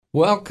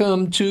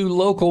Welcome to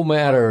Local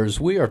Matters.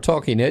 We are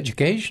talking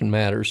education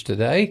matters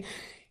today,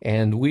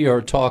 and we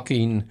are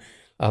talking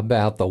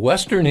about the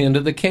western end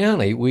of the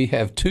county. We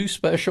have two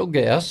special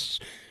guests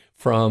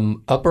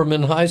from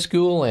Upperman High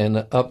School and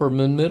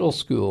Upperman Middle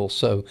School.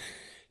 So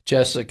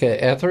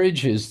Jessica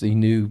Etheridge is the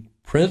new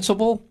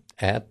principal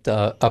at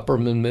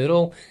Upperman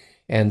Middle,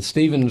 and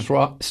Stephen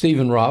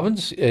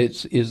Robbins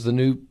is the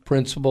new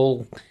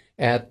principal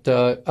at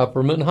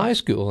Upperman High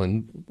School.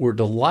 And we're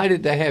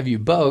delighted to have you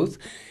both.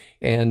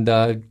 And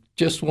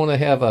just want to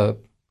have a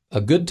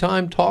good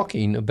time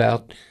talking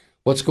about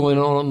what's going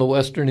on the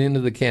western end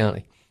of the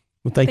county.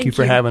 Well, thank you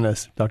for having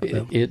us,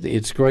 Dr. Bell.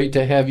 It's great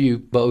to have you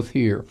both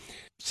here.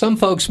 Some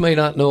folks may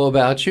not know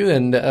about you,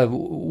 and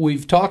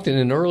we've talked in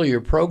an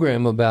earlier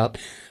program about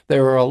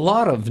there are a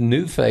lot of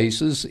new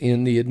faces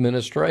in the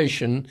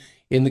administration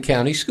in the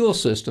county school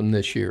system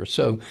this year.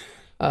 So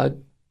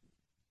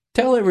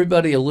tell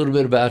everybody a little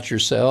bit about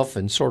yourself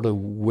and sort of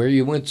where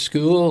you went to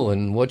school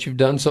and what you've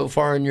done so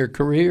far in your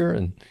career.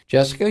 And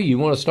Jessica, you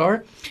want to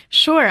start?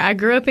 Sure. I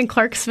grew up in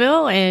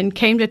Clarksville and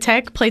came to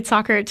Tech, played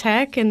soccer at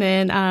Tech, and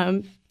then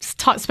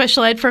taught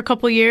special ed for a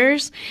couple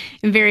years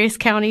in various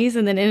counties,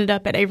 and then ended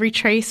up at Avery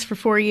Trace for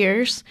 4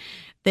 years.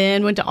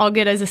 Then went to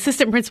Allgood as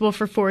assistant principal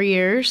for 4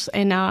 years,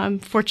 and now I'm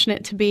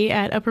fortunate to be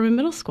at Upperman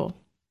Middle School.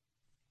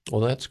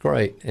 Well, that's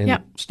great.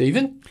 And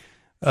Stephen?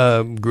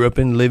 Grew up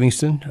in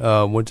Livingston,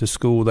 went to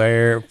school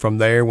there. From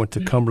there, went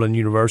to Cumberland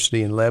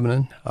University in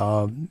Lebanon.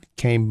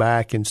 Came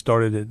back and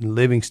started at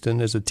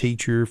Livingston as a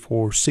teacher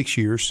for 6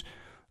 years.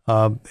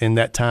 In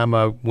that time,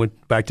 I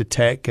went back to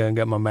Tech and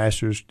got my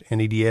master's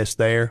in EDS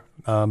there.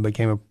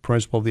 Became a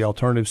principal of the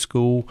alternative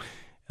school.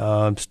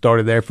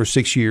 Started there for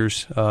 6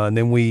 years. And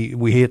then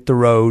we hit the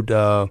road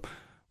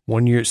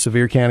 1 year at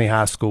Sevier County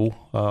High School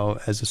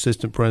as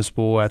assistant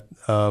principal at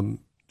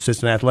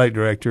assistant athletic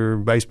director,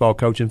 baseball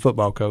coach, and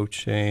football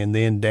coach, and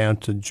then down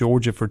to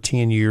Georgia for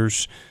 10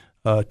 years,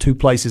 two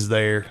places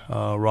there,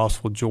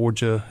 Rossville,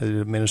 Georgia, as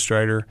an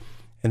administrator,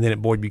 and then at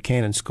Boyd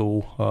Buchanan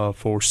School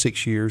for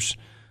 6 years,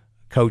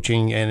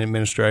 coaching and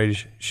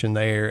administration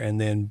there, and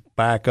then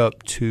back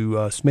up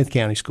to Smith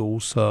County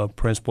Schools,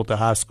 principal at the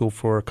high school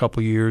for a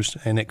couple of years,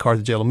 and at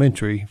Carthage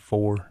Elementary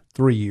for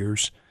 3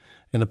 years.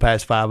 In the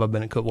past 5, I've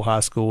been at Cookeville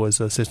High School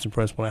as assistant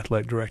principal and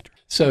athletic director.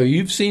 So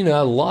you've seen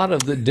a lot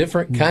of the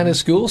different kind of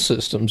school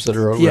systems that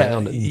are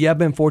around. Yeah, I've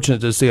been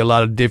fortunate to see a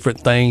lot of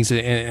different things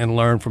and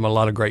learn from a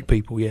lot of great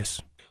people,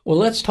 yes. Well,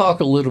 let's talk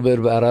a little bit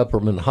about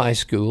Upperman High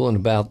School and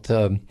about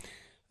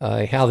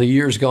how the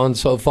year's gone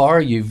so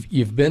far.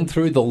 You've been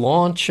through the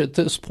launch at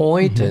this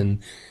point, and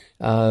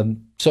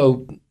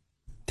so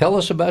tell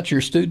us about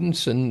your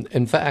students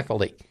and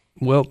faculty.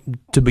 Well,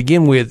 to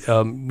begin with,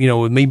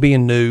 with me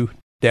being new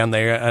down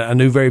there, I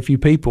knew very few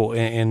people,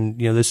 and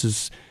this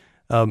is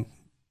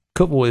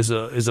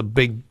Cookeville is a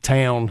big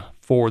town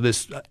for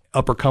this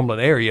Upper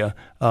Cumberland area,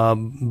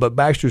 but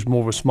Baxter's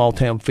more of a small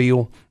town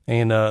feel,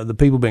 and the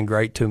people have been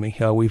great to me.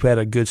 We've had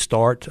a good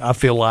start. I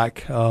feel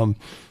like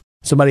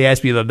somebody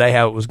asked me the other day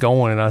how it was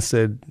going, and I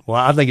said, well,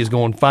 I think it's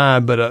going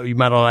fine, but you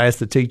might want to ask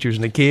the teachers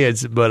and the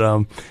kids.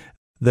 But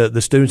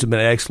the students have been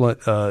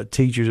excellent.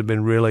 Teachers have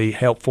been really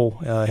helpful,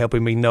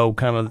 helping me know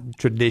kind of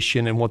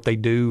tradition and what they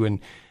do,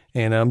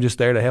 and I'm just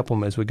there to help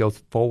them as we go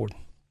forward.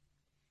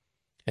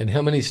 And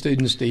how many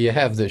students do you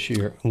have this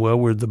year? Well,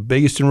 we're the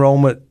biggest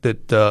enrollment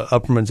that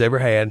Upperman's ever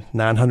had,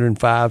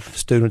 905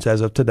 students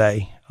as of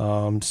today.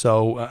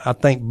 So I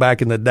think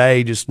back in the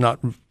day, just not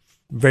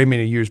very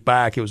many years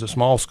back, it was a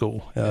small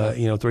school,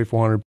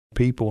 300-400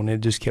 people, and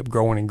it just kept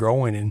growing and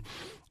growing. And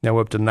now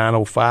we're up to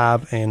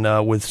 905,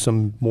 and with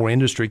some more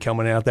industry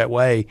coming out that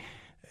way,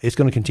 it's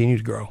going to continue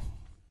to grow.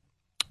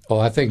 Oh,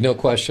 I think no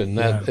question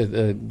that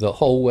the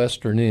whole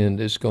western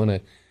end is going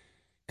to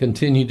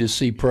continue to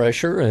see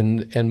pressure,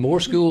 and more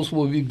schools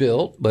will be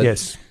built. But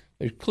yes,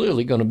 there's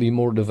clearly going to be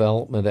more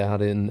development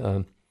out in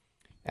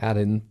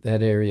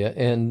that area.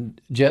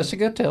 And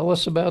Jessica, tell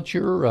us about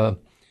your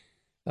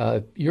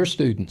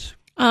students.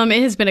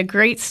 It has been a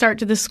great start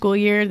to the school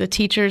year. The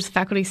teachers,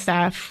 faculty,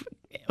 staff,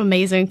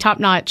 amazing, top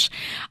notch.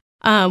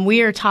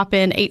 We are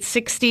topping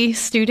 860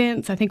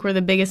 students. I think we're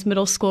the biggest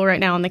middle school right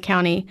now in the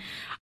county.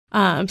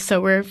 So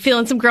we're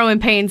feeling some growing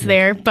pains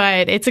there,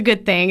 but it's a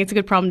good thing. It's a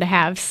good problem to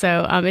have.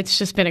 So it's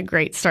just been a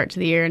great start to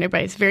the year, and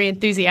everybody's very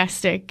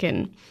enthusiastic.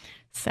 And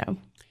so.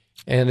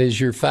 And is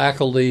your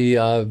faculty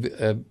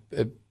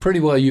pretty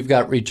well? You've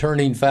got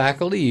returning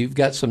faculty. You've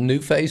got some new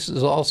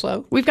faces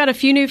also. We've got a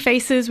few new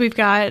faces. We've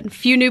got a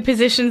few new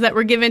positions that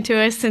were given to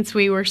us since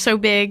we were so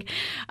big,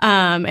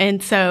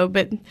 and so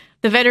but.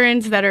 The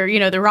veterans that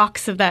are, the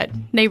rocks of that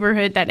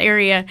neighborhood, that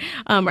area,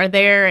 are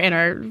there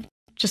and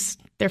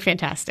they're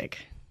fantastic.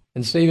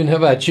 And Stephen, how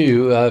about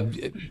you?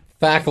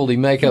 Faculty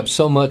make up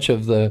so much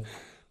of the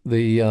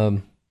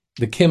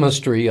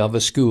chemistry of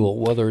a school,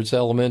 whether it's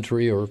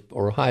elementary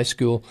or high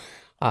school.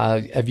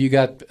 Have you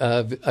got?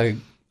 I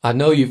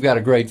know you've got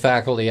a great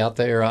faculty out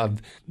there.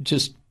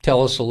 Just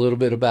tell us a little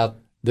bit about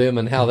them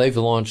and how they've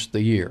launched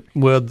the year?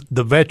 Well,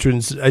 the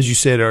veterans, as you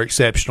said, are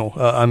exceptional.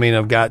 I mean,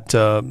 I've got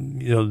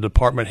the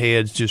department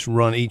heads just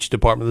run each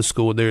department of the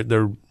school.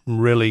 They're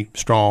really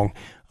strong.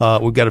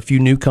 We've got a few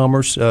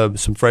newcomers,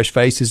 some fresh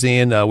faces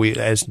in.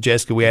 As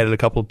Jessica, we added a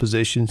couple of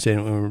positions,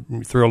 and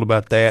we're thrilled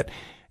about that.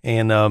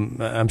 And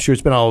I'm sure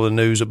it's been all over the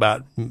news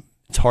about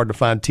it's hard to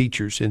find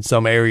teachers in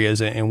some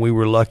areas, and we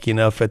were lucky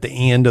enough at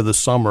the end of the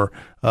summer.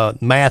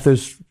 Math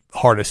is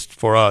hardest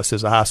for us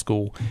as a high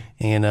school,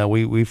 and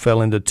we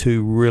fell into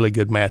two really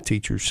good math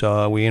teachers.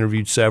 We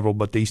interviewed several,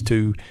 but these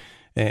two,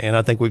 and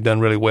I think we've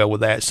done really well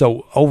with that.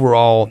 So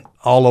overall,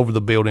 all over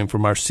the building,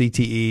 from our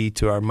CTE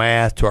to our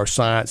math to our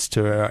science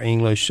to our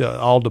English,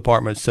 all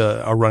departments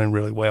are running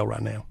really well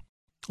right now.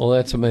 Well,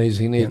 that's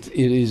amazing. It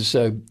is.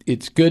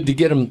 It's good to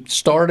get them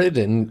started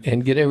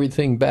and get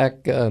everything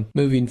back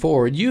moving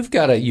forward. You've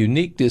got a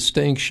unique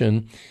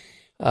distinction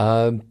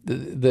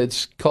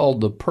that's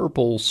called the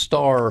Purple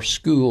Star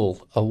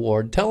School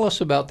Award. Tell us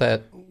about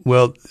that.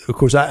 Well, of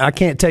course, I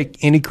can't take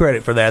any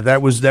credit for that.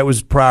 That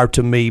was prior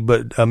to me,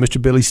 but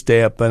Mr. Billy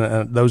Stepp,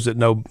 and those that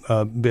know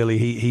Billy,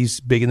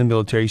 he's big in the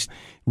military. He's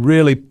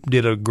really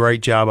did a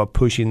great job of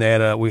pushing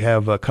that. We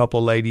have a couple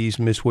of ladies,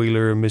 Miss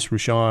Wheeler and Miss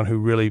Rashawn, who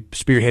really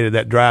spearheaded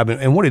that drive.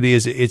 And what it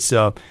is, it's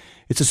a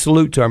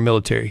salute to our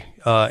military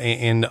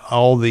and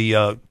all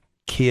the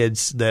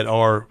kids that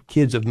are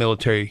kids of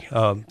military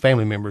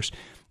family members.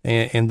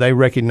 And they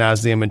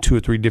recognize them in 2 or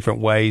 3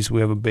 different ways.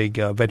 We have a big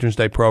Veterans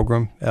Day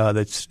program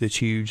that's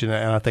huge, and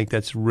I think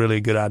that's really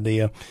a good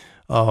idea.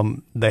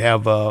 They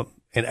have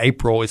in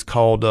April, it's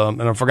called,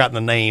 and I've forgotten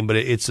the name, but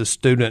it's a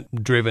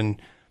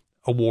student-driven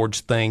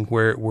awards thing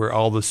where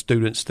all the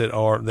students that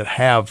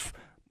have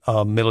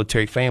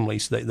military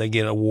families, they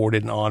get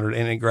awarded and honored.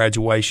 And at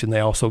graduation, they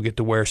also get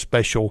to wear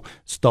special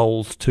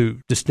stoles to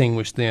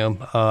distinguish them.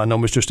 I know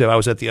Mr. Stepp, I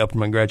was at the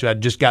Upperman graduate.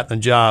 I'd just gotten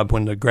the job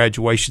when the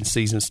graduation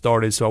season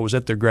started, so I was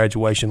at their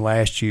graduation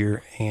last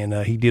year, and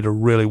he did a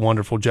really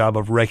wonderful job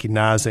of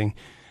recognizing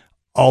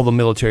all the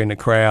military in the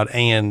crowd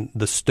and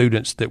the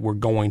students that were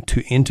going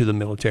into the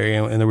military.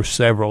 And there were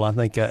several, I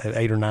think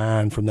 8 or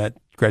 9 from that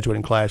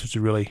graduating class, which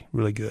is really,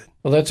 really good.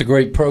 Well, that's a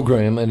great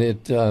program, and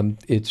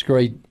it's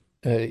great.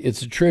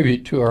 It's a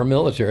tribute to our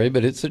military,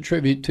 but it's a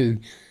tribute to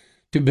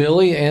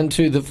Billy and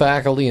to the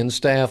faculty and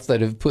staff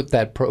that have put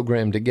that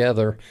program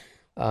together.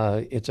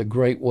 It's a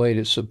great way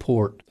to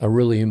support a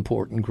really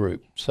important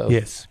group. So,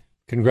 yes,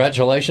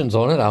 congratulations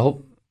on it. I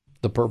hope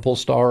the Purple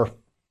Star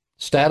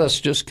status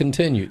just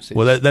continues.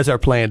 Well, that's our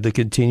plan, to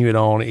continue it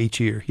on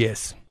each year.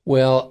 Yes.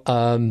 Well,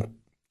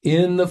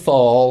 in the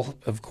fall,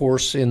 of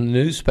course, in the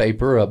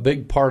newspaper, a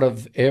big part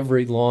of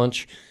every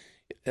launch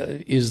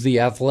is the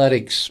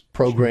athletics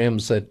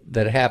programs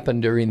that happen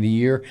during the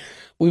year.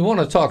 We want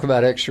to talk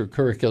about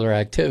extracurricular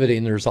activity,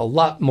 and there's a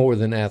lot more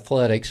than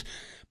athletics,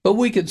 but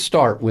we could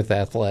start with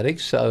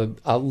athletics.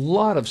 A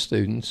lot of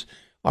students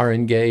are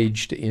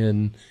engaged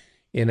in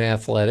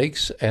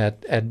athletics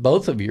at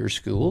both of your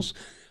schools.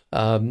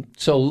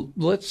 So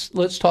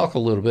let's talk a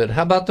little bit.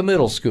 How about the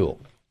middle school?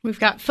 We've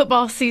got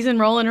football season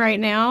rolling right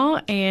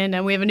now,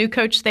 and we have a new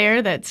coach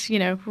there that's,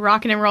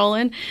 rocking and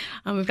rolling.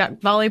 We've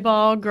got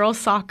volleyball, girls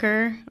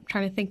soccer. I'm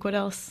trying to think what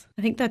else.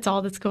 I think that's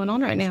all that's going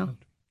on right now.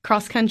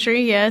 Cross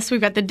country, yes. We've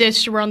got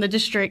we're on the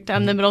district. The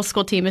middle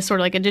school team is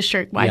sort of like a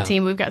district-wide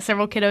team. We've got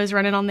several kiddos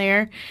running on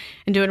there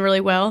and doing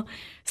really well.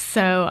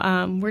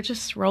 So we're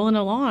just rolling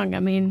along. I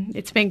mean,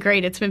 it's been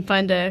great. It's been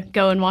fun to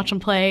go and watch them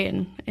play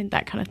and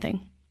that kind of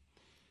thing.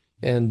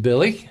 And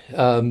Billy,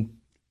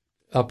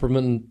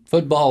 Upperman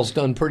football's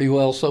done pretty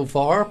well so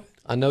far.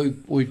 I know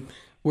we're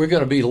going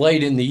to be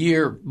late in the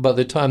year by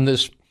the time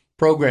this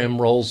program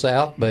rolls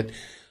out, but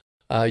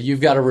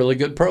you've got a really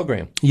good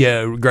program.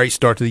 Yeah, great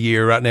start to the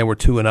year. Right now we're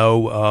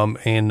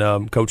 2-0,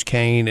 and Coach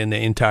Kane and the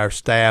entire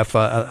staff.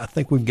 I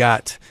think we've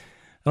got,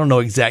 I don't know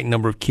exact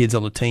number of kids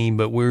on the team,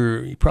 but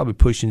we're probably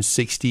pushing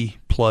 60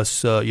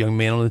 plus young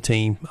men on the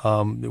team.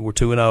 We're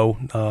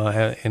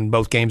 2-0, and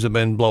both games have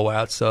been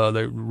blowouts.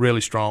 They're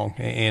really strong.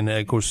 And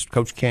of course,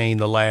 Coach Kane,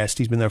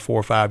 he's been there 4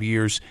 or 5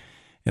 years,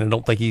 and I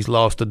don't think he's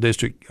lost a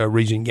district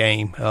region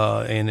game.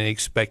 And I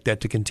expect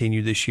that to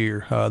continue this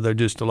year. They're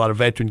just a lot of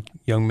veteran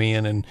young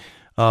men, and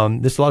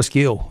there's a lot of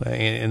skill,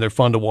 and they're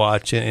fun to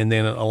watch. And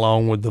then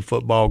along with the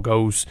football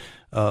goes,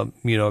 a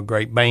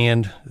great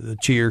band, the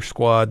cheer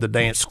squad, the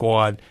dance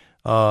squad.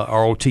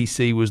 Our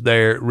OTC was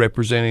there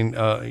representing,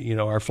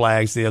 our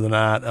flags the other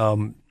night.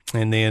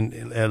 And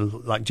then,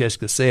 like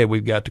Jessica said,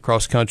 we've got the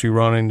cross country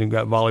running, we've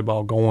got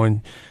volleyball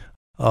going,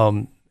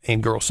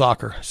 and girls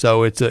soccer.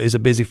 So it's a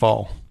busy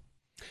fall.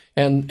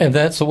 And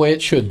that's the way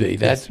it should be.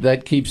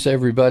 That keeps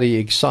everybody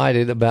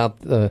excited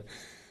about the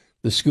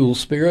school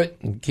spirit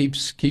and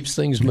keeps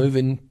things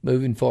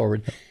moving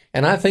forward.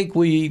 And I think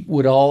we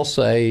would all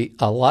say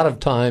a lot of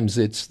times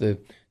it's the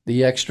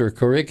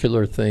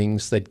extracurricular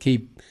things that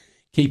keep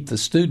the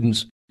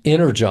students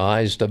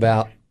energized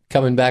about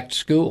coming back to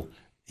school.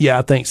 Yeah,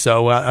 I think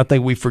so. I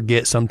think we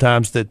forget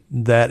sometimes that's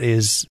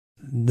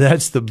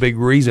the big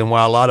reason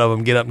why a lot of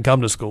them get up and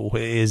come to school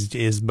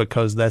is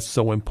because that's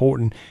so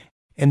important.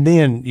 And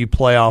then you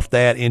play off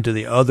that into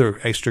the other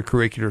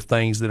extracurricular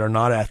things that are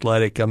not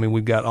athletic. I mean,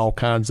 we've got all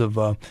kinds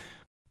of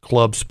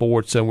club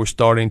sports, and we're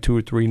starting 2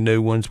 or 3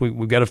 new ones.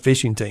 We've got a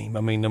fishing team.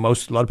 I mean, a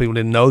lot of people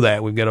didn't know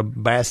that. We've got a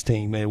bass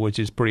team, which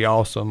is pretty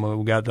awesome.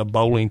 We've got a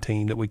bowling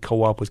team that we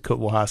co-op with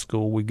Cookeville High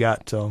School. We've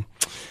got,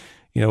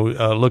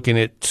 looking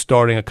at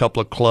starting a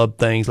couple of club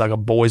things like a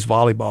boys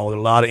volleyball. There's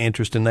a lot of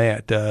interest in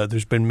that.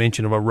 There's been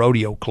mention of a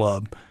rodeo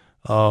club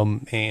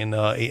and an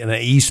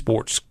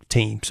esports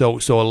team. So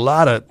a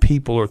lot of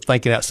people are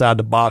thinking outside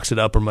the box at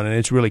Upperman, and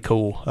it's really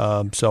cool.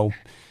 So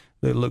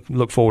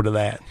look forward to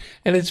that.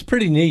 And it's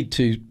pretty neat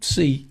to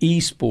see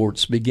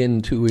esports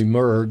begin to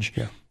emerge.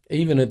 Yeah.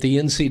 Even at the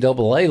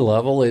NCAA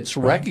level, it's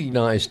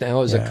recognized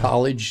now as a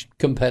college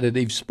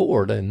competitive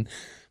sport, and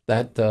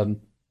that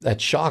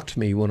shocked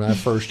me when I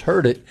first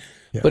heard it,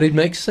 but it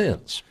makes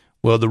sense.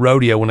 Well, the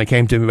rodeo, when they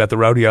came to me about the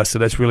rodeo, I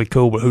said, that's really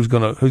cool, but who's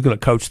gonna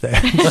coach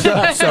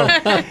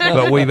that?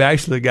 But we've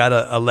actually got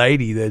a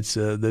lady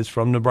that's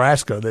from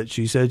Nebraska that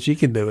she said she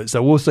can do it.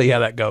 So we'll see how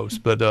that goes.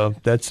 But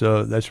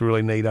that's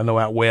really neat. I know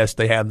out west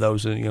they have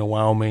those in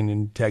Wyoming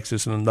and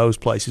Texas and those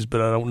places, but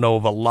I don't know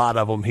of a lot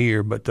of them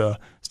here. But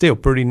still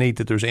pretty neat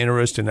that there's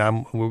interest,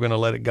 and we're going to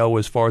let it go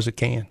as far as it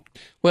can.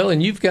 Well,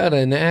 and you've got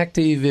an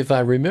active, if I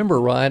remember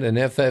right, an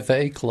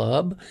FFA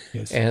club,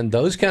 yes. And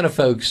those kind of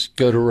folks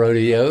go to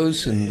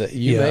rodeos, and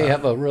you may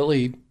have a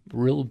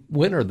real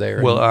winner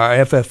there. Well, our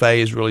FFA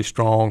is really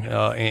strong,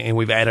 and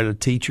we've added a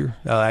teacher.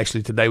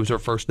 Actually, today was her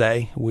first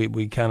day.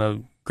 We kind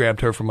of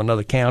grabbed her from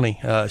another county.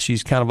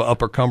 She's kind of an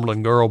Upper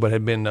Cumberland girl, but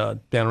had been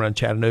down around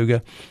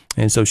Chattanooga,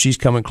 and so she's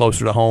coming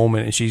closer to home,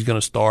 and she's going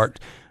to start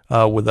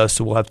with us.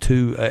 So we'll have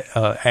 2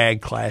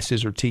 ag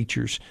classes or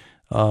teachers.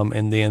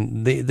 And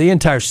then the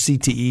entire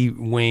CTE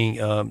wing,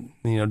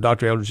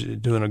 Dr. Eldridge is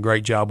doing a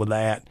great job with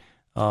that.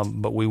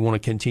 But we want to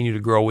continue to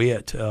grow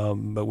it.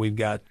 But we've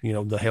got,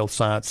 the health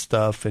science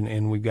stuff,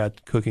 and we've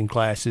got cooking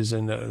classes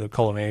and the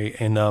culinary,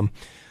 and a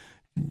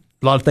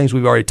lot of things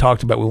we've already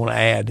talked about we want to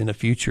add in the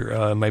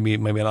future. Maybe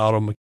an auto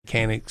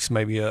mechanics,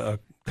 maybe a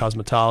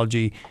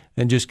cosmetology,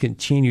 and just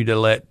continue to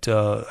let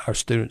our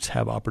students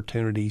have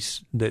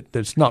opportunities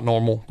that's not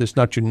normal. That's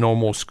not your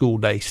normal school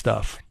day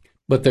stuff.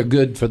 But they're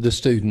good for the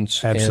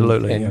students.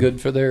 Absolutely. And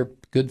good for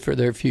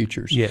their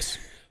futures. Yes.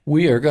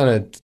 We are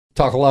going to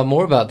talk a lot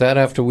more about that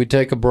after we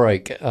take a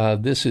break.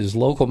 This is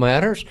Local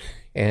Matters,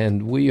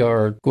 and we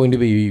are going to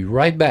be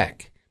right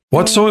back.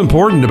 What's so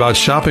important about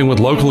shopping with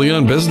locally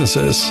owned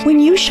businesses?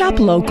 When you shop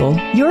local,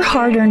 your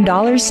hard-earned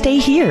dollars stay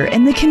here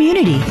in the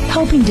community,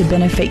 helping to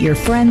benefit your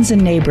friends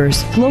and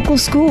neighbors, local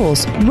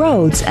schools,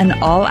 roads, and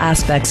all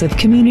aspects of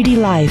community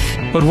life.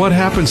 But what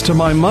happens to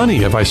my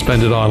money if I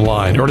spend it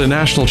online or at a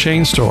national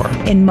chain store?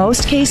 In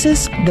most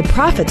cases, the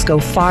profits go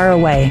far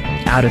away,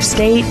 out of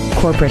state,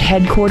 corporate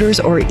headquarters,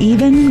 or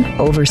even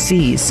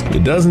overseas.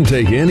 It doesn't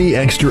take any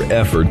extra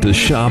effort to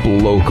shop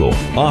local.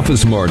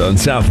 Office Mart on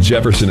South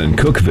Jefferson and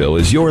Cookeville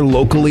is your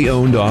locally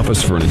owned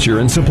office furniture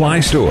and supply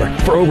store.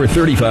 For over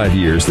 35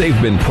 years, they've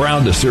been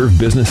proud to serve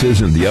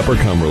businesses in the Upper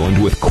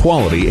Cumberland with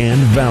quality and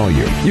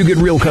value. You get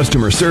real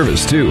customer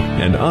service, too.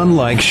 And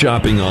unlike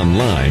shopping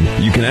online,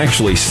 you can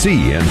actually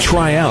see and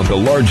try out the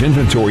large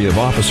inventory of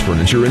office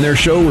furniture in their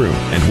showroom.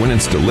 And when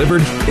it's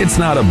delivered, it's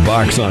not a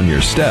box on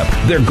your step.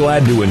 They're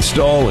glad to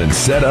install and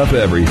set up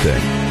everything.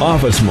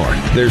 Office Mart.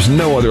 There's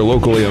no other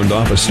locally owned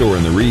office store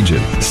in the region.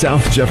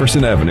 South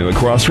Jefferson Avenue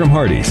across from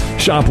Hardee's.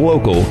 Shop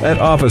local at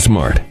Office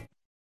Mart.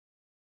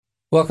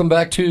 Welcome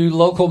back to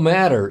Local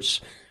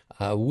Matters.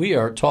 We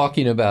are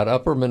talking about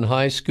Upperman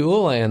High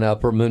School and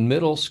Upperman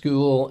Middle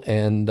School,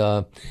 and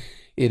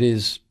it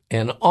is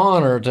an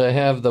honor to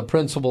have the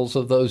principals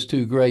of those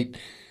 2 great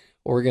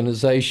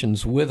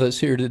organizations with us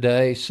here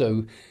today.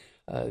 So,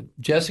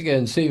 Jessica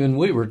and Stephen,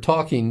 we were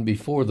talking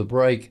before the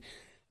break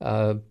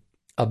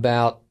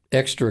about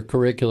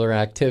extracurricular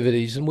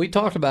activities, and we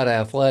talked about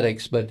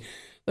athletics, but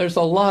there's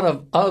a lot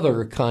of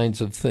other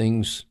kinds of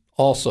things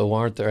also,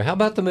 aren't there? How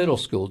about the middle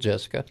school,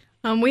 Jessica?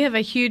 We have a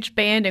huge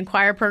band and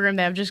choir program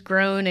that have just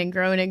grown and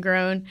grown and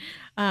grown.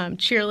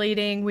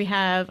 Cheerleading, we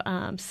have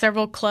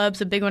several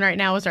clubs. A big one right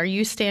now is our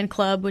Youth Stand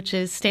Club, which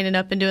is standing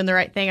up and doing the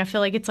right thing. I feel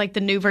like it's like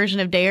the new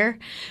version of DARE,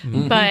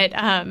 but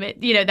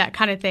that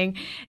kind of thing.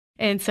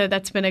 And so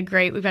that's been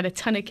we've got a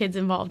ton of kids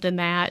involved in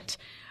that.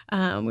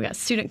 We got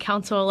student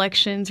council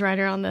elections right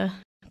around the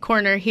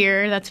corner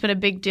here. That's been a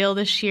big deal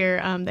this year.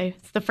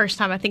 It's the first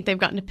time I think they've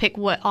gotten to pick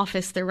what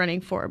office they're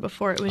running for.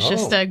 Before it was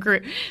just a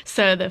group.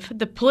 So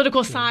the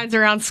political signs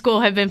around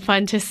school have been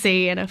fun to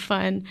see and a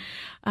fun,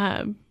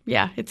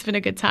 it's been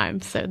a good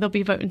time. So they'll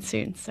be voting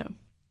soon. So,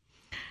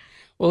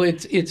 well,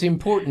 it's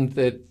important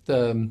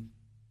that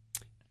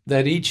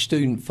each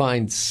student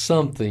finds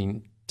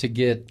something to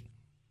get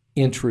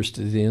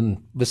interested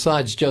in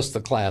besides just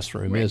the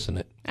classroom, right. Isn't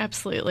it?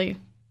 Absolutely.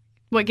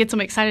 What gets them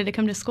excited to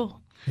come to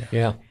school?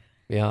 Yeah.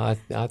 Yeah,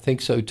 I think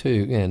so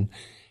too, and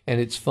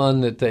it's fun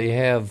that they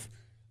have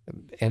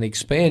an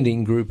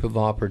expanding group of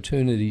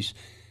opportunities.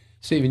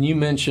 Stephen, you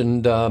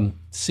mentioned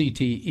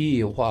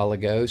CTE a while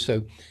ago,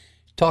 so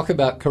talk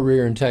about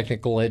career and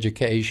technical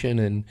education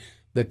and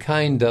the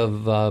kind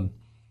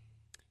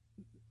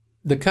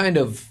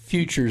of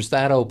futures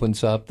that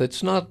opens up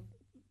that's not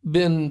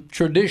been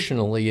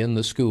traditionally in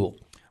the school.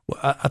 Well,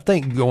 I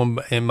think going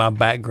in my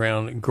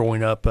background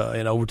growing up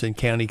in Overton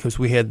County, because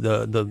we had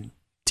the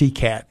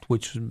TCAT,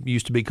 which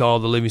used to be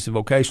called the Livingston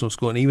Vocational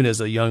School, and even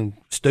as a young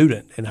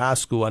student in high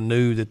school, I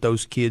knew that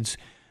those kids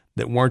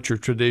that weren't your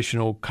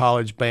traditional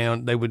college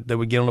bound, they would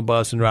get on a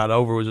bus and ride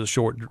over. It was a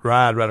short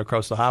ride right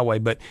across the highway,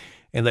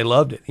 and they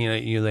loved it. You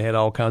know, they had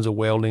all kinds of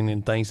welding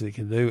and things that they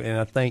could do. And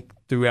I think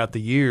throughout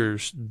the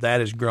years that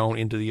has grown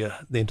into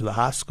the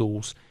high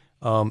schools.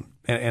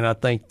 And I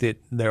think that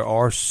there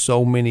are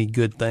so many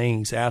good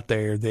things out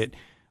there that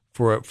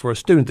for a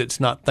student that's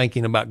not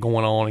thinking about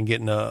going on and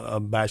getting a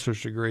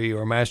bachelor's degree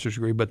or a master's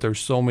degree, but there's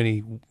so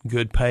many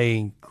good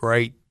paying,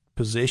 great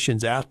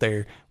positions out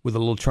there with a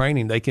little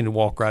training, they can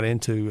walk right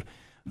into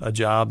a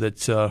job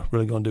that's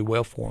really going to do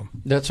well for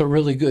them. That's a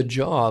really good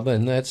job,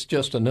 and that's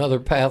just another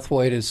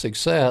pathway to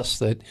success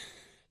that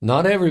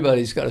not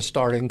everybody's got to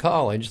start in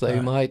college. They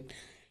might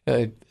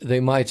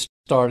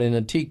start in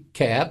a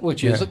TCAT,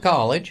 which is a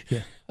college,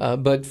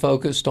 but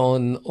focused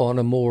on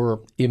a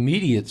more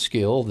immediate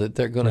skill that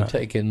they're going to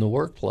take in the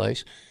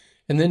workplace.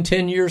 And then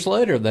 10 years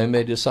later, they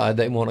may decide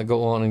they want to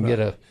go on and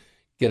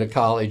get a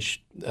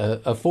college,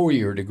 a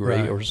 4-year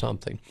degree or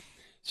something.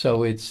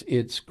 So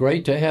it's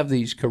great to have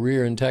these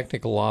career and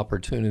technical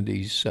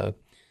opportunities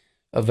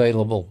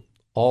available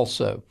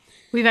also.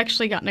 We've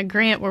actually gotten a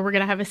grant where we're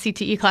going to have a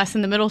CTE class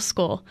in the middle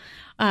school.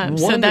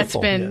 So that's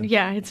been,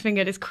 it's been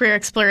good. It's career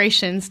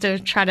explorations to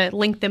try to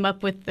link them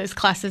up with those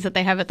classes that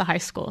they have at the high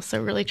school.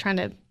 So really trying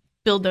to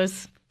build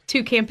those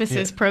two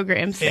campuses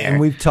programs there. And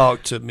we've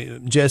talked to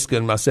Jessica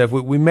and myself.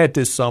 We met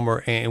this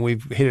summer, and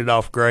we've hit it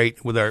off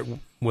great with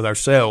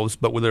ourselves,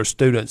 but with our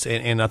students.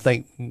 And I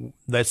think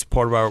that's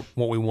part of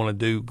what we want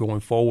to do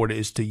going forward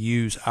is to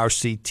use our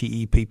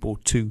CTE people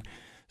to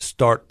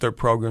start their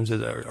programs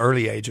at an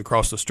early age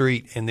across the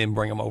street and then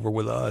bring them over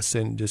with us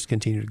and just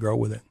continue to grow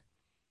with it.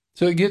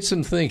 So it gets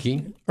them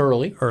thinking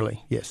early.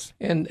 Early, yes.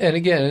 And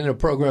again, in a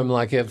program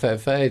like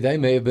FFA, they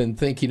may have been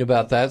thinking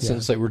about that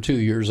since they were 2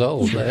 years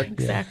old.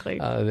 Exactly.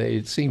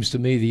 It seems to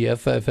me the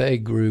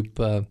FFA group,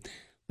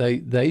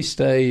 they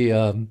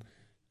stay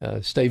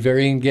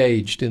very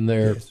engaged in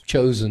their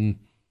chosen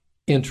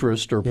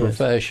interest or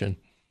profession.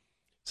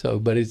 So,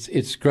 but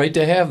it's great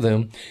to have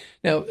them.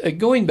 Now,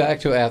 going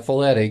back to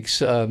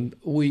athletics,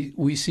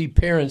 we see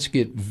parents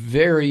get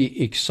very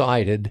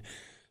excited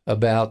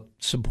about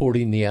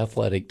supporting the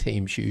athletic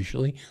teams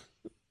usually.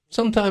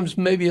 Sometimes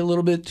maybe a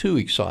little bit too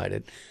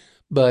excited,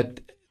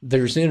 but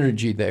there's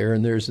energy there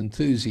and there's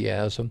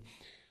enthusiasm.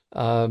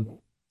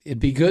 It'd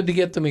be good to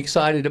get them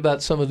excited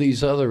about some of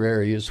these other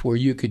areas where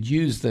you could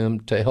use them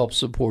to help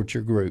support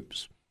your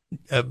groups.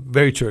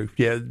 Very true.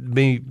 Yeah,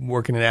 me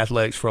working in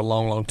athletics for a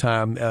long, long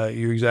time,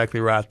 you're exactly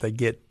right. They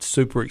get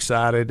super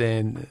excited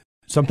and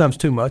sometimes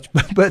too much,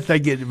 but they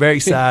get very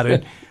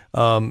excited.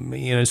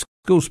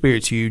 School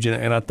spirit's huge,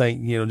 and I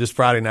think, just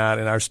Friday night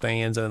in our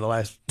stands and the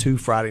last 2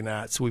 Friday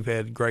nights, we've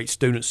had great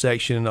student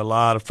section, a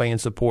lot of fan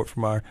support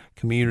from our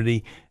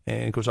community,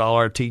 and of course all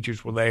our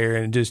teachers were there,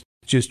 and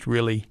just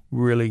really,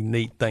 really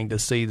neat thing to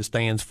see the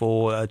stands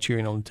full,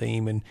 cheering on the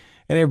team and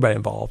everybody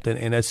involved,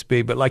 and that's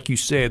big. But like you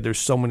said, there's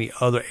so many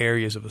other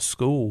areas of a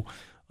school,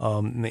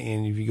 and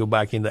if you go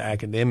back into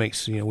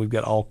academics, we've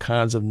got all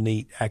kinds of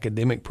neat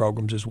academic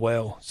programs as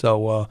well.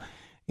 So,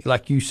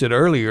 like you said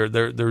earlier,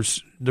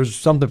 there's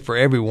something for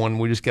everyone.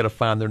 We just got to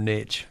find their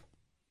niche.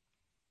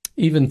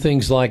 Even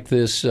things like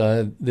this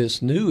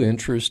new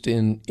interest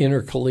in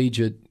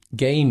intercollegiate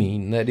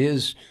gaming that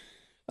is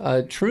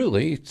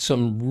truly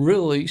some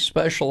really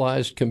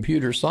specialized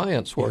computer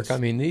science work. Yes. I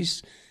mean,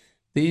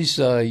 these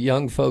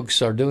young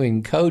folks are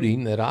doing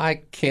coding that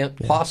I can't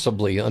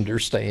possibly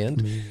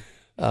understand,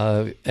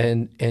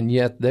 and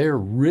yet they're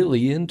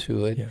really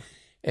into it. Yeah.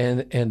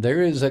 And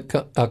there is a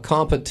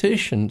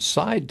competition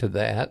side to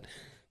that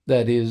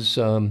is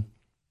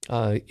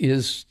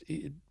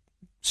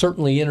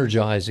certainly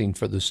energizing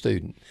for the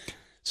student.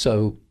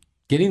 So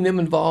getting them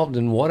involved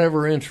in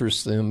whatever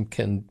interests them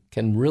can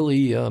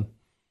really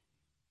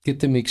get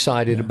them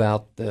excited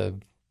about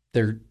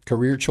their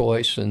career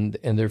choice and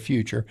their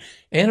future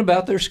and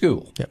about their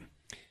school. Yeah.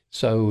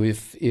 So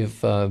if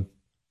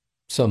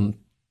some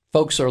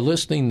folks are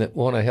listening that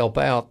want to help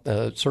out,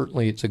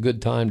 certainly it's a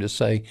good time to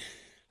say,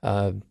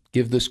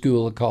 give the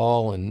school a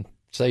call and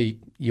say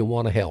you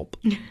want to help.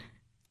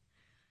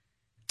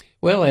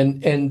 Well,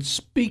 and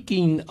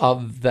speaking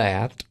of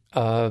that,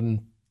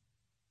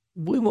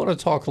 we want to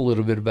talk a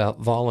little bit about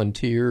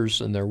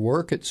volunteers and their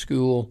work at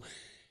school,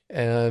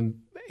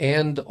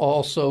 and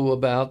also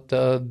about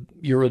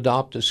your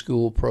Adopt a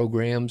School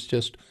programs,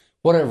 just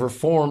whatever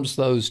forms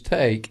those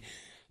take.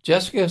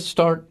 Jessica,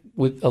 start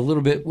with a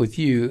little bit with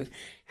you.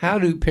 How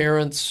do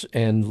parents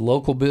and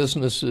local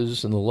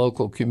businesses and the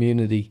local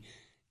community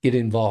get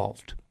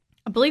involved?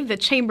 I believe the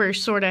chamber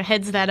sort of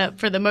heads that up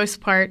for the most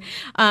part,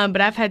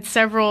 but I've had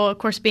several, of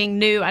course, being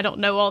new, I don't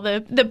know all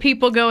the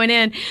people going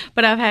in,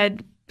 but I've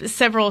had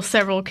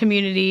several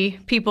community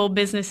people,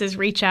 businesses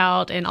reach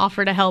out and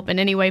offer to help in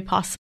any way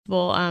possible,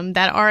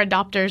 that are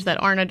adopters,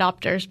 that aren't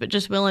adopters, but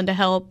just willing to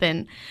help.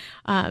 And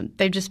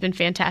they've just been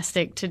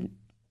fantastic to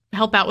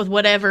help out with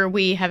whatever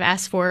we have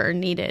asked for or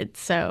needed.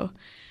 So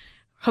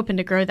hoping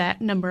to grow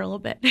that number a little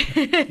bit.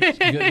 It's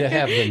good to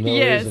have them, though,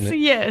 yes, isn't it?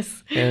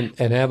 Yes. And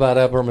how about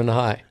Upperman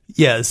High?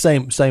 Yeah,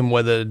 same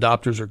way. The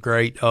adopters are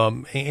great,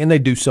 and they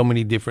do so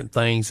many different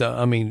things.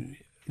 I mean,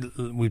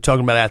 we're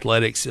talking about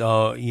athletics.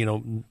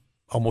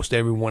 Almost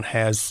everyone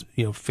has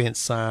fence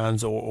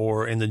signs,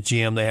 or in the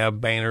gym they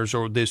have banners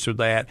or this or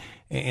that.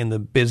 And the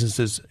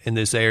businesses in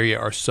this area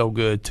are so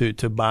good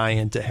to buy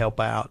in, to help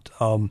out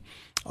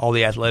all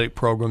the athletic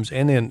programs,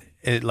 and then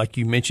like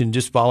you mentioned,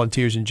 just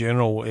volunteers in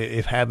general.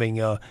 If having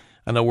I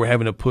know we're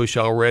having a push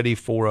already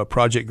for a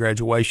project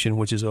graduation,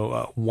 which is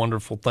a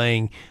wonderful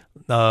thing.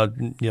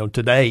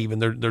 Today even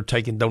they're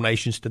taking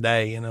donations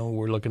today.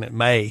 We're looking at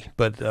May,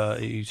 but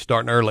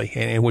starting early,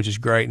 and which is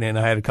great. And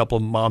I had a couple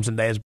of moms and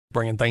dads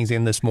bringing things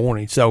in this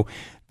morning. So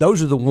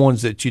those are the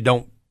ones that they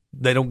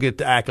don't get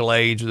the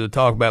accolades or to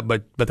talk about,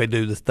 but they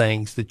do the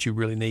things that you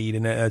really need,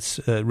 and that's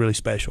really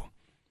special.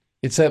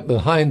 It's that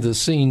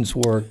behind-the-scenes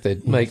work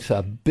that makes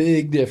a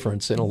big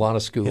difference in a lot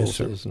of schools,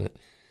 isn't it?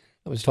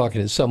 I was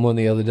talking to someone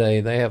the other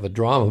day. They have a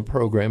drama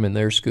program in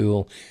their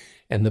school,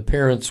 and the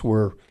parents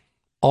were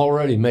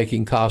already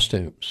making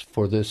costumes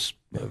for this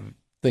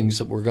things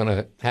that were going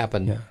to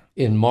happen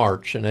in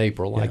March and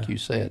April, like you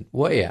said,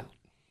 way out.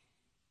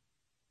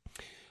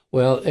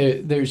 Well,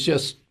 there's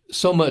just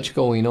so much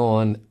going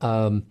on,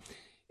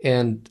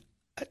 and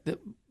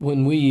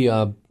when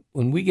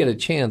we get a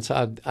chance,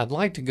 I'd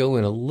like to go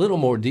in a little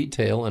more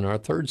detail in our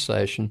third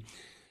session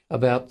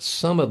about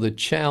some of the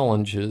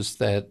challenges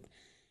that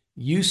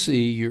you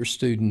see your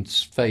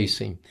students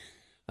facing.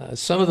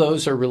 Some of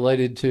those are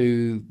related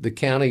to the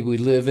county we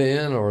live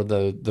in or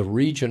the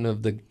region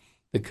of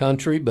the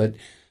country, but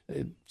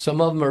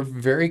some of them are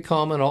very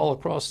common all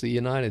across the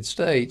United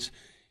States.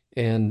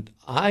 And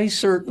I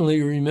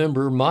certainly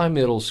remember my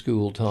middle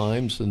school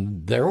times,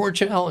 and there were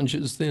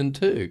challenges then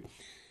too.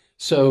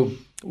 So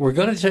we're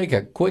going to take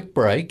a quick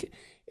break,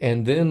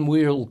 and then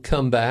we'll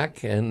come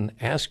back and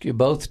ask you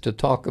both to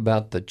talk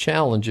about the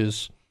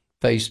challenges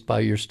faced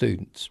by your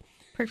students.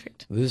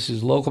 Perfect. This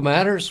is Local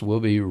Matters. We'll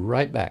be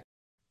right back.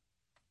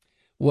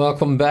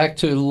 Welcome back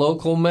to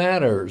Local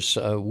Matters.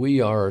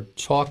 We are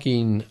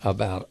talking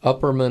about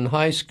Upperman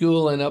High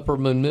School and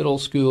Upperman Middle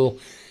School,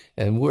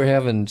 and we're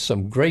having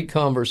some great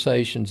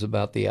conversations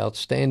about the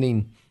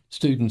outstanding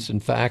students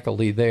and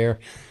faculty there.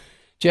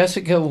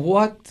 Jessica,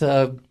 what,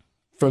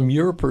 from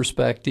your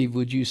perspective,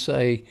 would you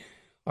say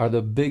are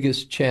the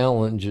biggest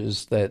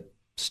challenges that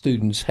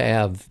students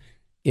have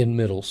in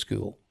middle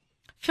school?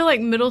 I feel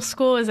like middle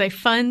school is a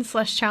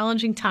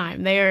fun/challenging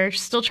time. They are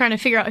still trying to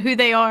figure out who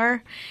they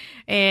are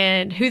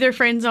and who their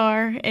friends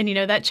are. And,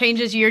 that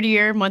changes year to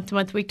year, month to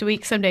month, week to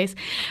week, some days.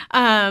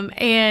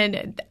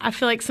 And I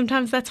feel like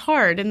sometimes that's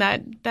hard, and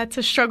that's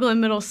a struggle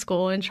in middle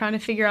school, and trying to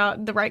figure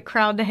out the right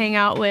crowd to hang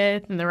out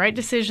with and the right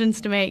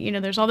decisions to make.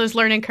 There's all those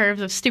learning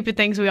curves of stupid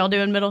things we all do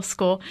in middle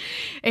school.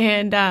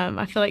 And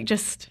I feel like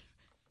just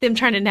them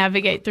trying to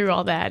navigate through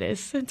all that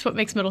it's what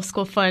makes middle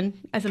school fun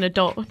as an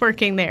adult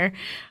working there.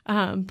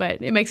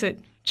 But it makes it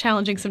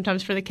challenging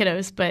sometimes for the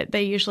kiddos, but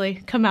they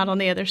usually come out on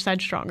the other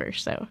side stronger.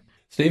 So,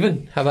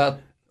 Stephen, how about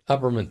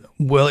Upperman?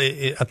 Well,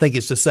 I think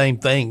it's the same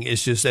thing.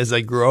 It's just as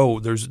they grow,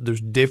 there's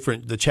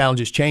different. The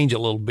challenges change a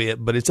little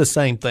bit, but it's the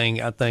same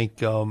thing. I think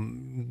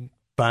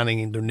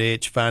finding their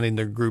niche, finding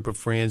their group of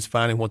friends,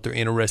 finding what they're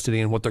interested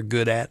in, what they're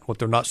good at, what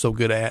they're not so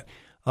good at.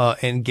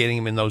 And getting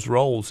them in those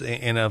roles.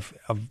 And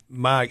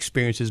my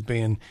experience has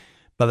been,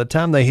 by the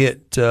time they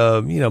hit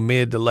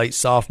mid to late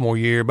sophomore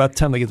year, by the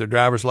time they get their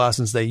driver's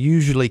license, they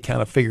usually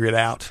kind of figure it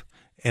out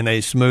and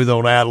they smooth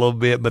on out a little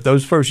bit. But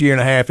those first year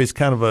and a half is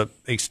kind of a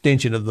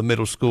extension of the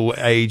middle school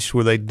age,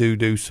 where they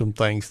do some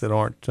things that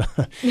aren't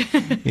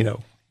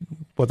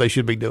what they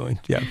should be doing.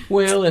 Yeah.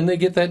 Well, and they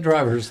get that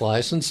driver's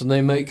license, and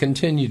they may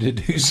continue to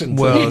do some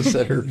things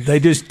that are. They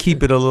just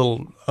keep it a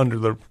little under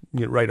the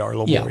radar a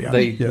little more. Yeah,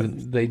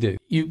 they do.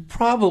 You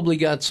probably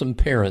got some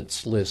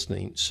parents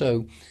listening,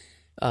 so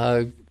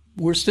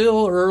we're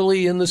still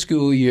early in the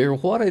school year.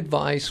 What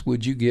advice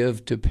would you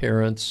give to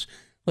parents?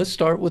 Let's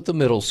start with the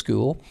middle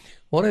school.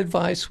 What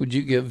advice would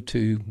you give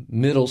to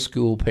middle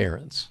school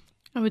parents?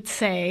 I would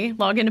say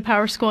log into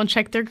PowerSchool and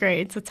check their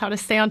grades. That's how to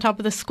stay on top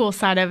of the school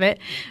side of it.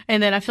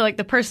 And then I feel like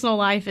the personal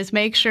life is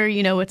make sure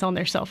you know what's on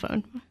their cell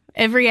phone.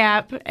 Every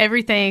app,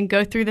 everything,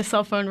 go through the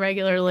cell phone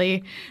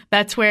regularly.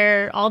 That's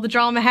where all the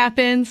drama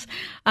happens.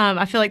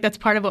 I feel like that's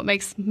part of what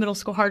makes middle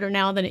school harder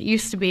now than it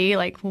used to be.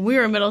 Like when we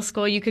were in middle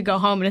school, you could go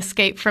home and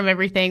escape from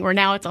everything, where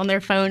now it's on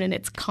their phone and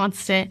it's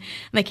constant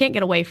and they can't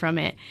get away from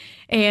it.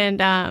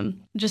 And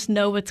just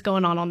know what's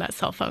going on that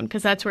cell phone,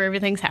 because that's where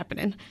everything's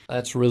happening.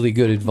 That's really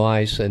good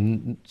advice,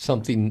 and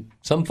something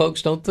some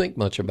folks don't think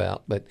much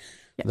about, but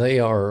they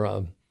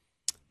are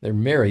they're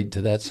married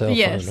to that cell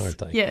phone, aren't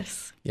they?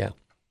 Yes. Yeah.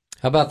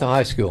 How about the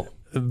high school?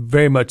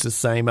 Very much the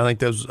same. I think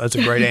that's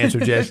a great answer,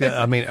 Jessica.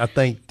 I mean, I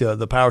think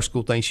the Power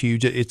School thing's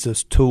huge. It's a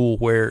tool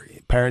where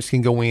parents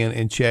can go in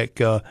and check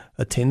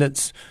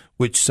attendance,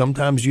 which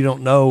sometimes you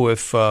don't know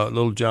if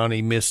little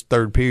Johnny missed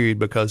third period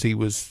because he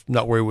was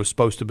not where he was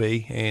supposed to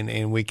be,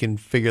 and we can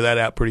figure that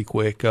out pretty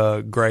quick.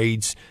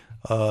 Grades,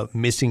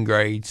 missing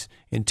grades,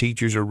 and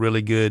teachers are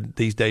really good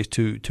these days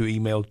to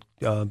email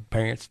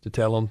parents to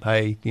tell them,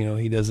 hey,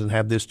 he doesn't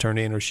have this turned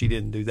in or she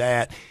didn't do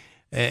that.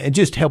 And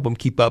just help them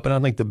keep up. And I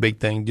think the big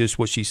thing, just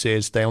what she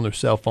said, stay on their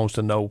cell phones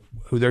to know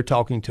who they're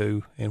talking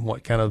to and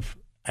what kind of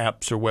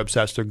apps or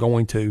websites they're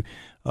going to.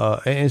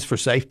 And it's for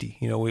safety.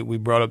 We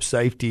brought up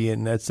safety,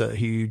 and that's a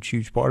huge,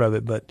 huge part of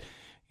it. But,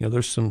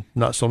 there's some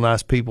not so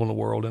nice people in the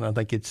world, and I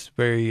think it's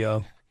very,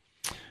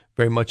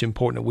 very much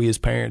important that we as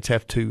parents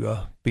have to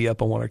be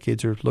up on what our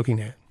kids are looking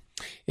at.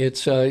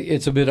 It's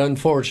a bit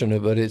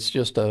unfortunate, but it's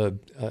just a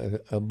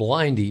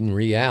blinding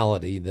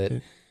reality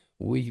that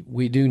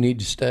we do need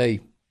to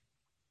stay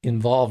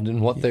involved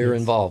in what they're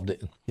involved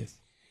in. Yes.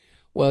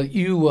 Well,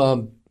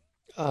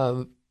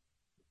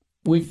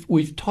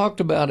 we've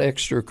talked about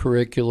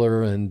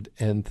extracurricular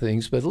and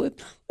things, but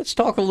let's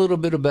talk a little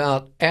bit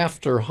about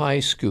after high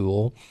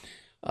school.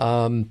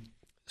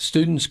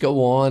 Students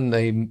go on.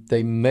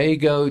 They may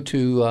go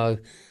to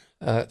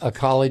a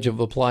college of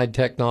applied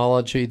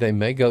technology. They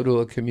may go to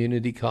a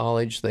community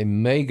college. They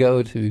may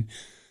go to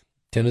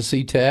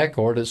Tennessee Tech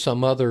or to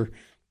some other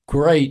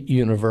great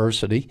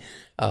university.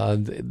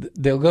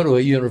 They'll go to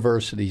a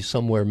university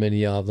somewhere,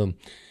 many of them.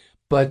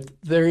 But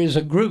there is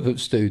a group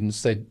of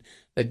students that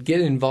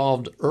get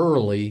involved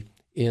early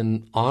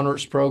in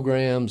honors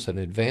programs and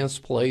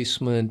advanced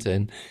placement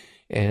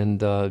and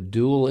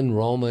dual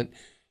enrollment.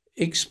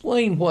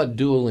 Explain what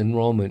dual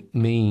enrollment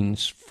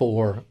means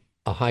for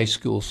a high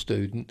school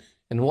student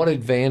and what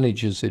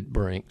advantages it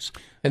brings.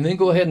 And then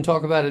go ahead and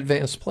talk about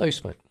advanced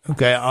placement.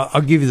 Okay,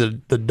 I'll give you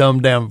the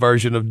dumbed-down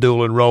version of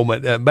dual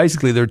enrollment.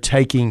 Basically, they're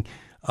taking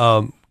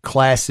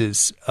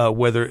classes,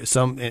 whether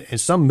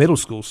some middle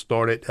schools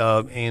start it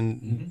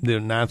in the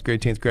 9th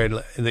grade, 10th grade,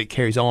 that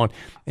carries on.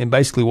 And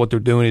basically what they're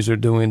doing is they're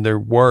doing their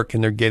work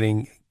and they're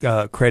getting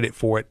credit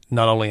for it,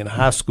 not only in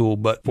high school,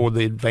 but for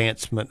the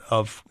advancement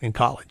in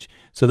college.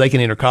 So they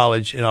can enter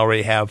college and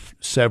already have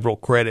several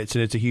credits,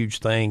 and it's a huge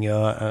thing.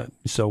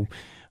 So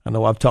I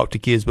know I've talked to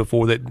kids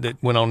before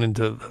that went on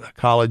into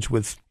college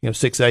with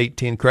 6, 8,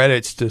 10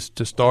 credits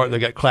to start. They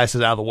got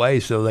classes out of the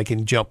way so they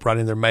can jump right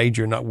in their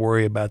major and not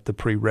worry about the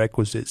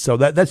prerequisites. So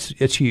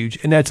it's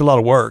huge, and that's a lot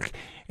of work.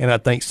 And I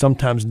think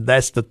sometimes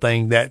that's the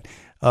thing that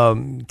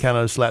kind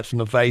of slaps in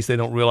the face. They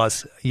don't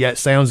realize, it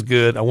sounds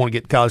good, I want to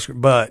get to college,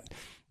 but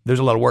there's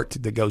a lot of work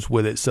that goes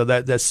with it. So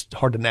that's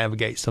hard to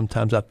navigate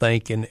sometimes, I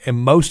think. And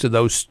most of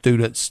those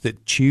students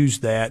that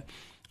choose that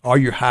are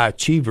your high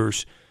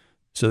achievers.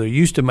 So they're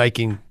used to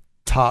making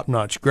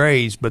top-notch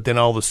grades, but then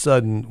all of a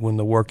sudden when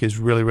the work is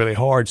really, really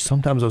hard,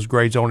 sometimes those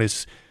grades aren't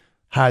as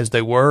high as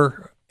they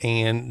were,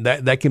 and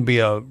that can be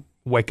a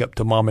wake-up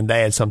to mom and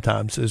dad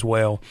sometimes as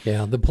well.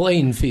 Yeah, the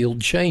playing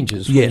field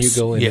changes when you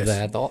go into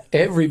that.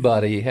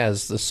 Everybody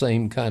has the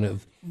same kind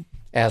of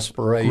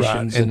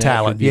aspirations and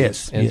talent.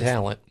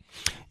 Talent.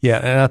 Yeah,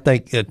 and I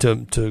think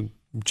to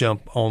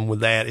jump on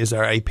with that is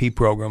our AP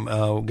program.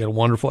 We've got a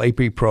wonderful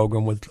AP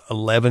program with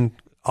 11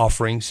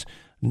 offerings,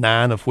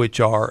 9 of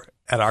which are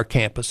at our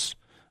campus,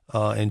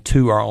 and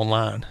 2 are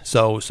online.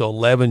 So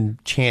 11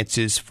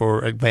 chances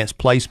for advanced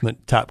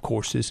placement type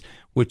courses,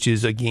 which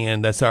is,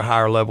 again, that's our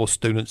higher level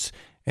students,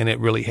 and it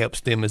really helps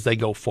them as they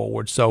go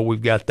forward. So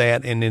we've got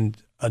that, and then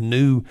a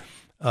new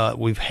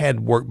we've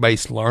had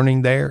work-based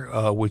learning there,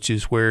 which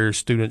is where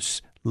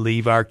students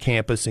leave our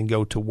campus and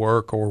go to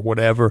work or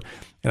whatever.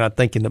 And I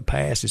think in the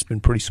past it's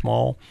been pretty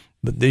small,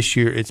 but this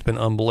year it's been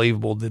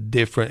unbelievable, the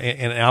different,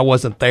 and I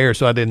wasn't there,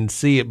 so I didn't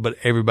see it, but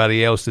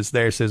everybody else that's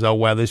there says, oh,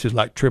 wow, this is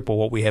like triple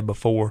what we had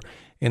before.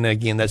 And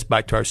again, that's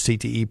back to our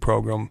CTE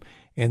program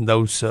and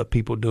those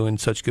people doing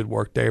such good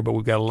work there, but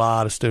we've got a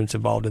lot of students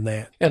involved in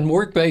that. And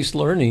work-based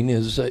learning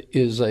is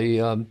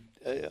a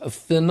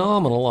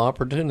phenomenal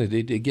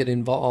opportunity to get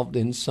involved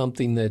in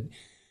something that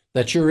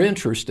you're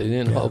interested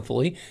in,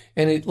 hopefully,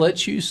 and it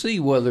lets you see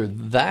whether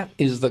that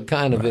is the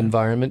kind of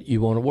environment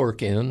you want to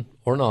work in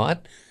or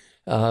not.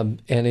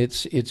 And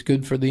it's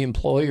good for the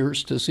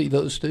employers to see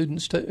those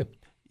students too.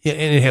 Yeah,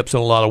 and it helps in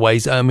a lot of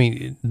ways. I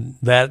mean,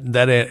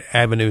 that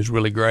avenue is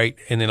really great,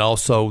 and then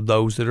also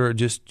those that are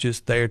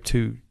just there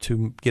to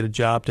get a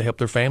job, to help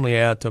their family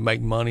out, to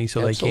make money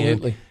so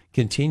Absolutely. They can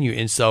continue.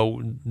 And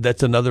so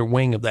that's another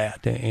wing of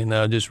that,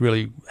 and just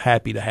really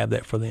happy to have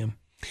that for them.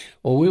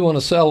 Well, we want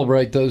to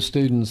celebrate those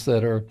students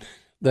that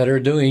are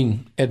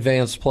doing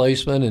advanced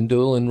placement and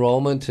dual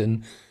enrollment,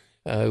 and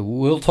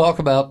we'll talk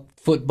about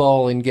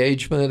football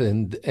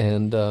engagement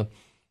and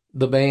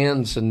the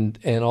bands and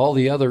all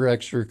the other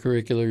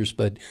extracurriculars.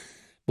 But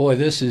boy,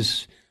 this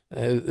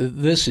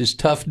is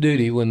tough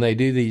duty when they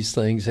do these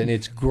things, and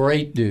it's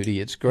great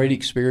duty. It's great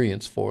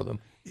experience for them.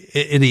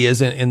 It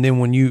is, and then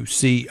when you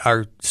see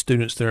our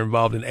students that are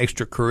involved in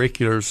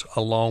extracurriculars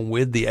along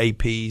with the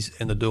APs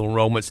and the dual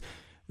enrollments,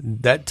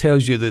 that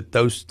tells you that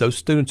those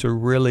students are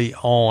really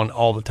on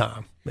all the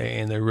time,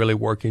 and they're really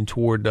working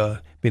toward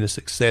being a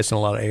success in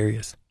a lot of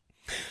areas.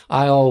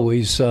 I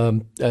always,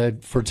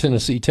 for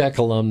Tennessee Tech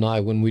alumni,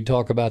 when we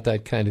talk about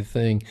that kind of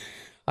thing,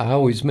 I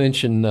always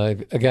mention a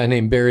guy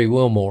named Barry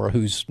Wilmore,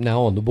 who's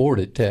now on the board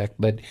at Tech,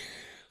 but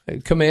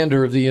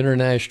commander of the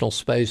International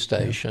Space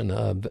Station,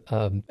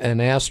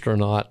 an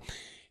astronaut,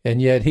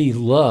 and yet he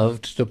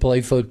loved to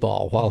play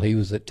football while he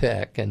was at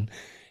Tech and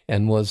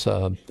was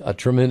a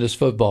tremendous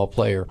football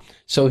player.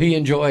 So he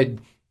enjoyed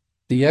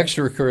the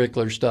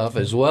extracurricular stuff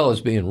as well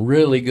as being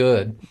really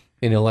good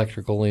in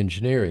electrical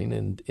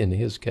engineering in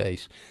his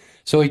case.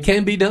 So it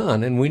can be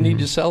done, and we need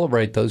to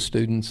celebrate those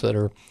students that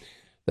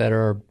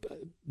are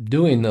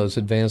doing those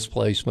advanced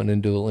placement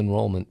and dual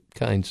enrollment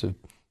kinds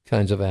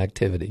of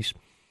activities.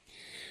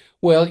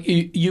 Well,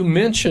 you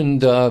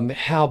mentioned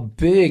how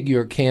big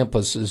your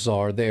campuses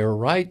are. They are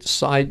right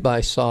side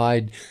by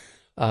side.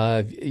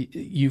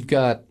 You've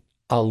got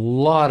a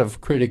lot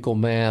of critical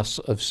mass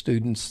of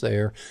students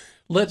there.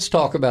 Let's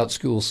talk about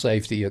school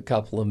safety a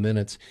couple of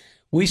minutes.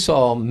 We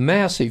saw a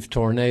massive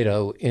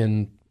tornado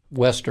in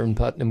western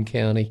Putnam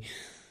County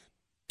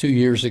 2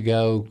 years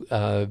ago.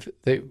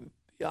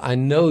 I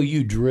know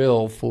you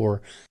drill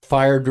for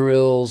fire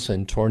drills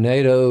and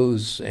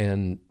tornadoes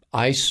and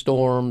ice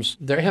storms.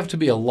 There have to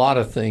be a lot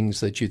of things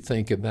that you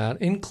think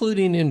about,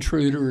 including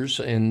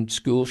intruders and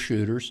school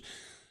shooters.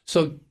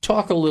 So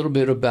talk a little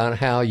bit about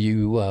how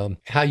you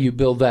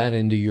build that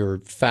into your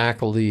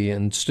faculty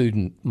and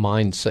student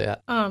mindset.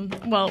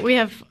 Well, we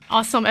have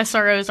awesome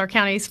SROs. Our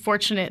county is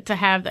fortunate to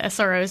have the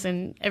SROs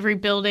in every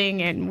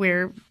building, and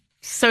we're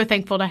so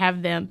thankful to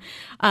have them.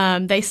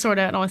 They sort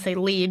of, I don't want to say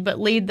lead, but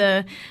lead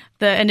the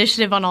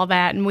initiative on all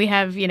that. And we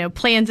have,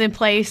 plans in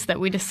place that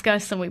we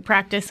discuss and we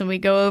practice and we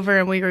go over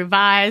and we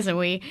revise and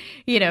we,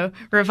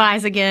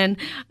 revise again,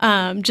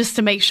 just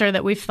to make sure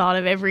that we've thought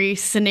of every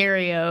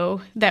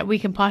scenario that we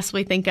can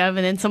possibly think of.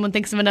 And then someone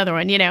thinks of another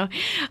one,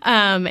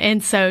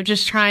 and so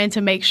just trying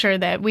to make sure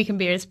that we can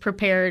be as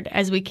prepared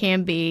as we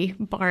can be,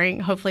 barring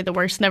hopefully the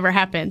worst never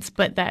happens,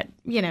 but that,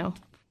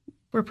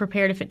 we're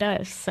prepared if it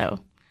does. So.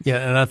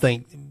 Yeah. And I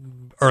think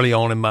early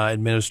on in my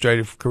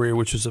administrative career,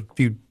 which was a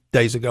few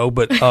days ago,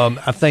 but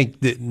I think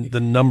that the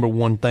number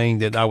one thing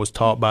that I was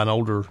taught by an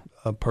older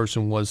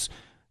person was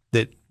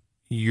that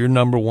your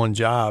number one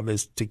job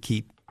is to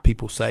keep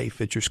people safe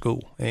at your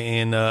school,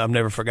 and I've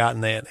never forgotten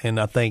that. And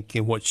I think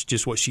in what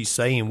she's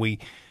saying, we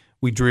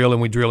drill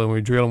and we drill and we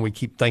drill and we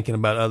keep thinking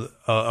about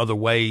other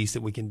ways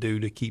that we can do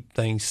to keep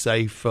things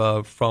safe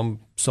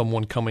from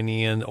someone coming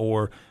in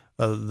or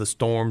the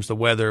storms, the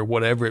weather,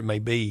 whatever it may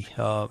be,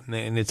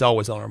 and it's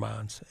always on our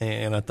minds.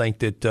 And I think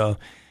that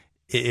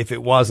if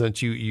it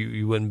wasn't,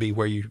 you wouldn't be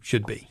where you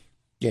should be.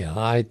 Yeah,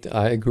 I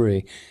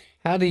agree.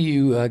 How do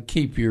you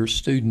keep your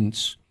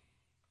students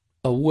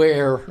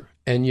aware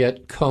and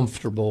yet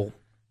comfortable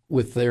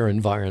with their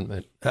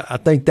environment? I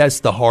think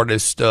that's the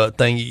hardest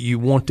thing. You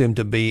want them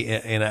to be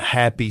in a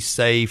happy,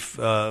 safe,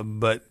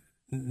 but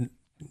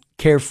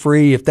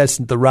carefree, if that's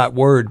the right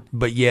word,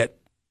 but yet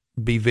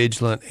be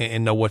vigilant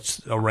and know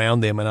what's around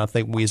them. And I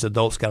think we as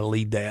adults got to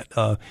lead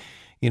that.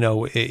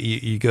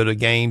 You go to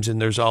games and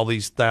there's all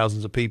these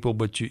thousands of people,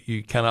 but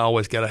you kind of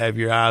always got to have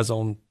your eyes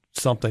on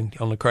something,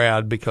 on the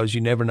crowd, because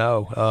you never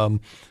know.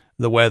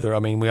 The weather, I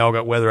mean, we all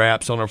got weather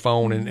apps on our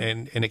phone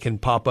and it can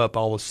pop up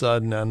all of a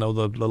sudden. I know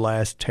the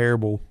last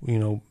terrible,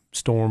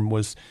 storm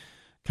was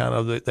kind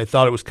of, they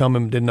thought it was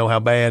coming, didn't know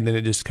how bad, and then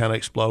it just kind of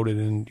exploded.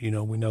 And,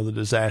 we know the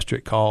disaster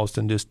it caused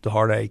and just the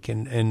heartache.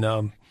 And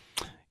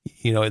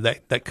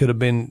that could have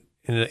been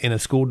in a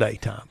school day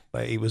time.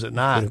 It was at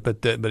night,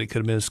 but it could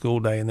have been a school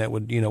day, and that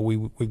would,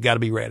 we've got to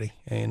be ready.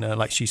 And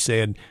like she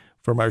said,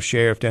 from our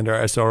sheriff down to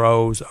our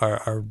SROs,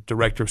 our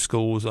director of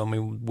schools, I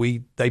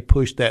mean, they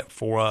push that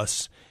for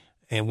us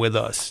and with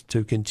us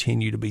to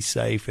continue to be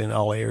safe in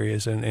all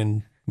areas,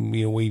 and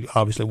we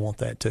obviously want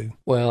that too.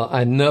 Well,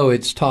 I know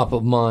it's top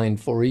of mind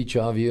for each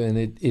of you, and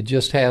it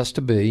just has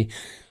to be.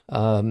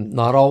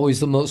 Not always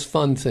the most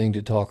fun thing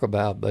to talk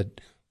about, but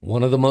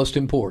one of the most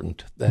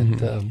important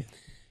that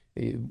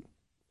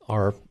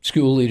our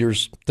school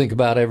leaders think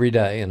about every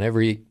day and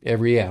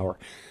every hour.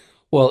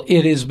 Well,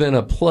 it has been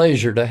a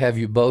pleasure to have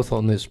you both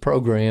on this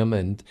program,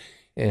 and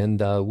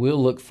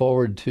we'll look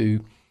forward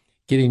to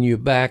getting you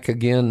back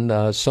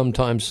again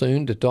sometime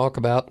soon to talk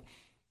about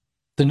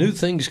the new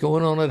things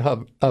going on at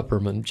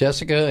Upperman.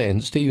 Jessica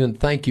and Stephen,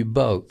 thank you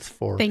both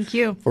for thank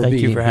you for thank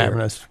being you for here.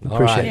 having us.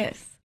 Appreciate it. Yes.